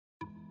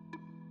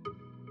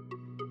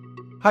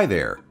Hi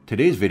there!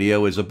 Today's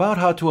video is about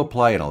how to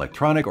apply an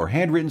electronic or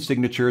handwritten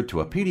signature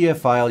to a PDF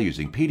file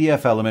using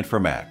PDFelement for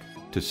Mac.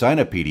 To sign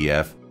a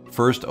PDF,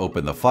 first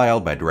open the file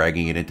by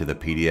dragging it into the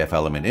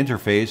PDFelement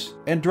interface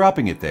and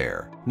dropping it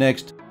there.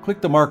 Next, click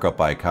the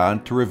markup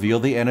icon to reveal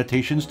the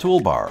Annotations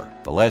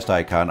toolbar. The last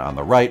icon on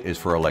the right is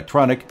for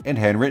electronic and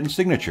handwritten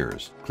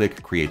signatures.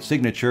 Click Create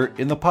Signature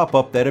in the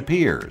pop-up that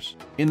appears.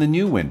 In the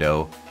new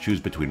window, choose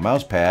between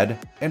Mousepad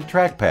and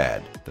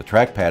Trackpad. The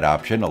Trackpad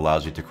option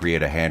allows you to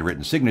create a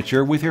handwritten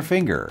signature with your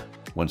finger.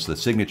 Once the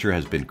signature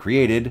has been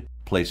created,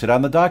 place it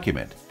on the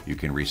document. You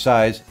can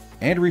resize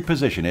and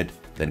reposition it,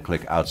 then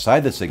click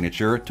outside the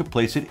signature to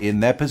place it in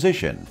that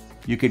position.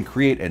 You can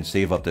create and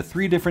save up to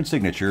 3 different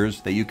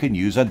signatures that you can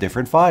use on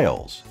different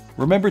files.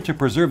 Remember to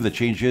preserve the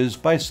changes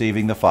by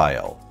saving the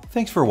file.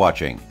 Thanks for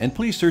watching, and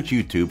please search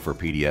YouTube for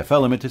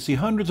PDFelement to see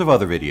hundreds of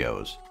other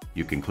videos.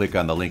 You can click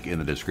on the link in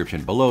the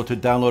description below to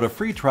download a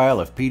free trial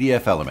of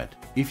PDFelement.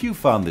 If you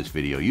found this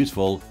video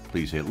useful,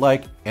 please hit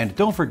like, and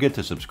don't forget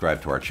to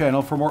subscribe to our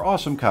channel for more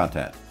awesome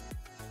content.